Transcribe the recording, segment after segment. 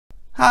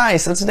Hi,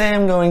 so today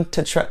I'm going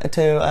to try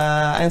to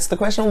answer the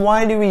question,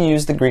 why do we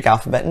use the Greek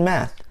alphabet in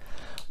math?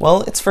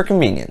 Well, it's for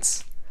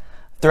convenience.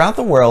 Throughout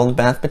the world,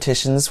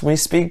 mathematicians, we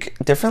speak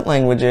different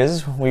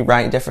languages, we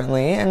write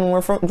differently, and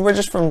we're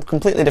just from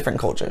completely different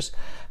cultures.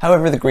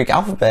 However, the Greek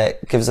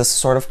alphabet gives us a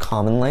sort of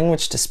common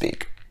language to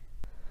speak.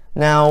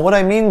 Now, what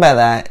I mean by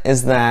that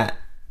is that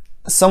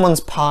someone's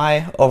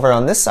pi over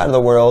on this side of the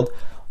world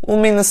will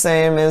mean the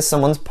same as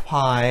someone's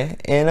pi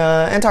in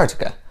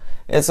Antarctica.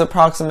 It's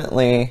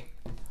approximately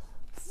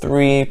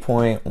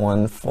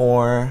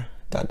 3.14 ...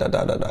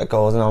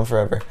 goes on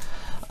forever.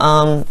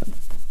 But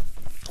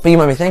you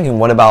might be thinking,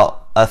 what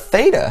about a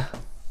theta?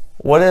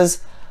 What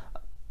is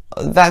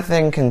that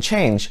thing can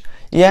change?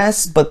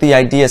 Yes, but the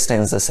idea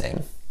stands the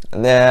same.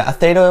 A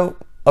theta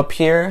up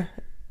here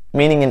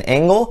meaning an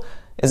angle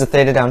is a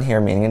theta down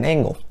here meaning an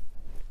angle.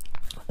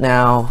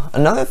 Now,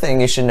 another thing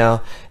you should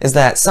know is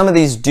that some of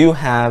these do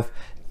have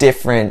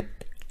different,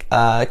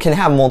 can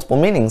have multiple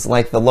meanings,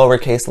 like the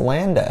lowercase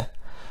lambda.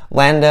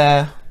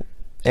 Lambda,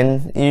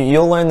 and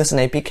you'll learn this in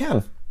AP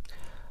Chem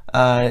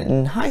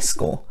in high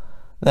school,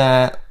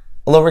 that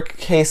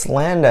lowercase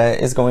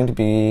lambda is going to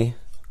be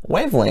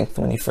wavelength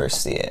when you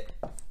first see it.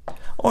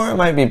 Or it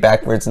might be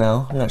backwards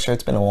now, I'm not sure,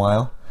 it's been a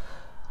while.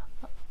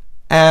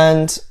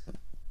 And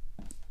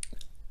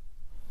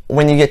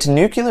when you get to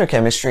nuclear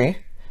chemistry,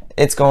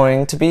 it's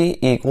going to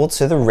be equal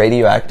to the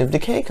radioactive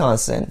decay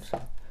constant.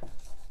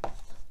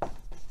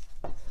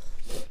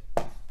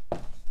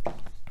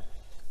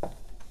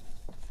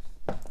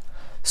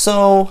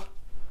 So,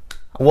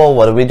 well,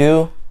 what do we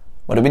do?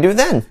 What do we do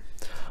then?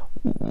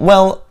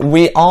 Well,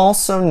 we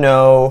also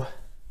know,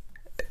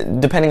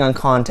 depending on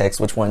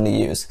context, which one to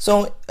use.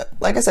 So,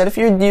 like I said, if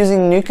you're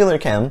using nuclear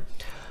chem,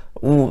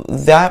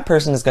 that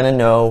person is going to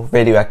know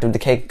radioactive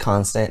decay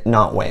constant,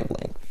 not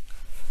wavelength.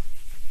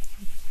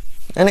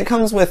 And it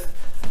comes with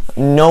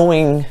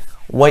knowing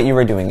what you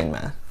were doing in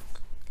math.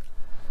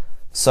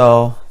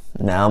 So,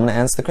 now I'm going to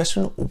answer the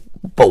question,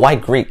 but why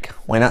Greek?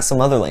 Why not some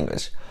other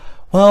language?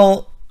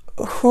 Well,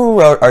 who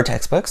wrote our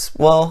textbooks?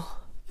 Well,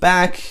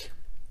 back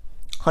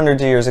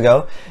hundreds of years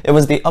ago, it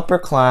was the upper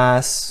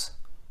class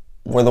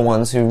were the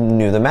ones who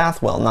knew the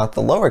math well, not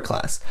the lower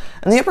class.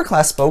 And the upper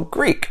class spoke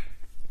Greek.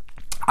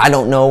 I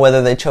don't know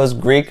whether they chose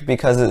Greek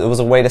because it was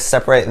a way to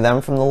separate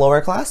them from the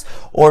lower class,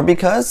 or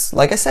because,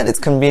 like I said, it's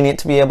convenient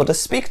to be able to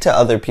speak to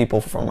other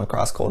people from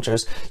across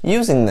cultures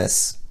using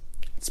this.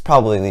 It's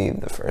probably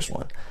the first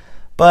one.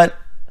 But,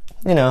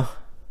 you know,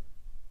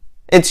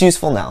 it's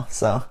useful now,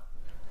 so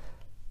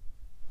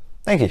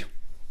thank you.